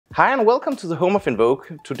Hi and welcome to the home of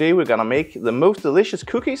Invoq. Today we're gonna make the most delicious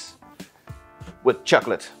cookies with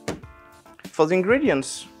chocolate. For the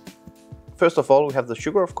ingredients, first of all we have the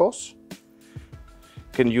sugar, of course.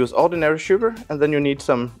 You can use ordinary sugar, and then you need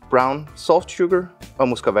some brown soft sugar or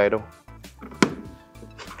muscovado.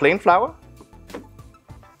 Plain flour,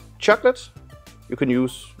 chocolate, you can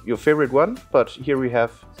use your favorite one, but here we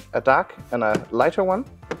have a dark and a lighter one.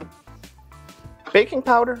 Baking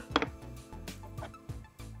powder,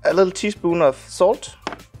 a little teaspoon of salt,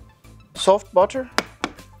 soft butter,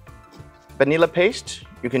 vanilla paste,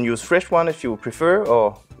 you can use fresh one if you prefer,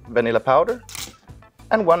 or vanilla powder,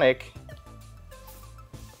 and 1 egg.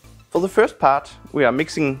 For the first part, we are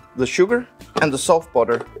mixing the sugar and the soft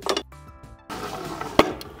butter.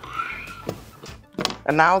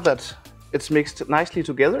 And now that it's mixed nicely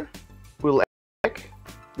together, we'll add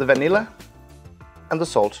the vanilla and the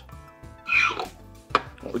salt.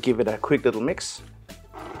 We'll give it a quick little mix.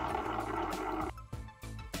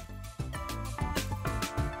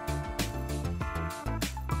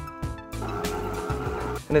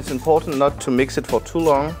 And it's important not to mix it for too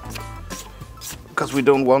long, because we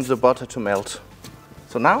don't want the butter to melt.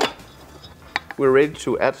 So now we're ready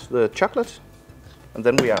to add the chocolate, and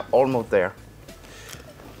then we are almost there.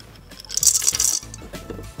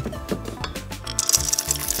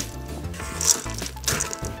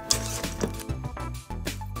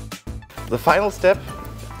 The final step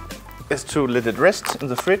is to let it rest in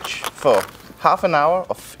the fridge for half an hour,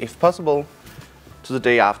 or if possible, to the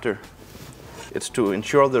day after. It's to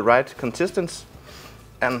ensure the right consistency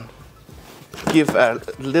and give a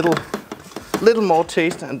little more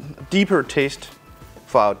taste and deeper taste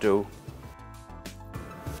for our dough.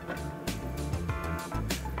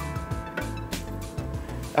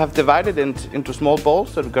 I have divided it into small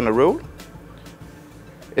balls that we're gonna roll.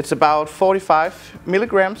 It's about 45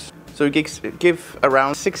 milligrams, so you give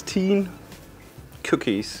around 16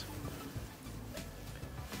 cookies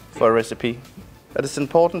for a recipe. But it's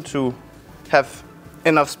important to have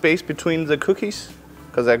enough space between the cookies,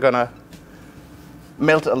 because they're gonna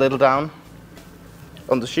melt a little down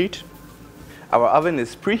on the sheet. Our oven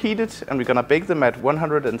is preheated and we're gonna bake them at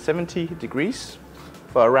 170 degrees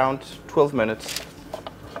for around 12 minutes.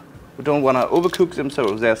 We don't wanna overcook them,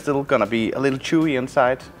 so they're still gonna be a little chewy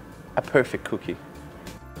inside. A perfect cookie.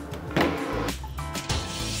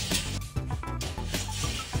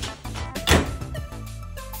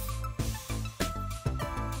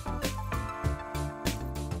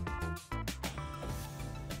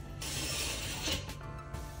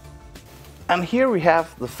 And here we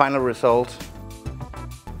have the final result.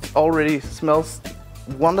 It already smells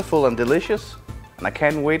wonderful and delicious, and I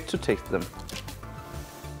can't wait to taste them.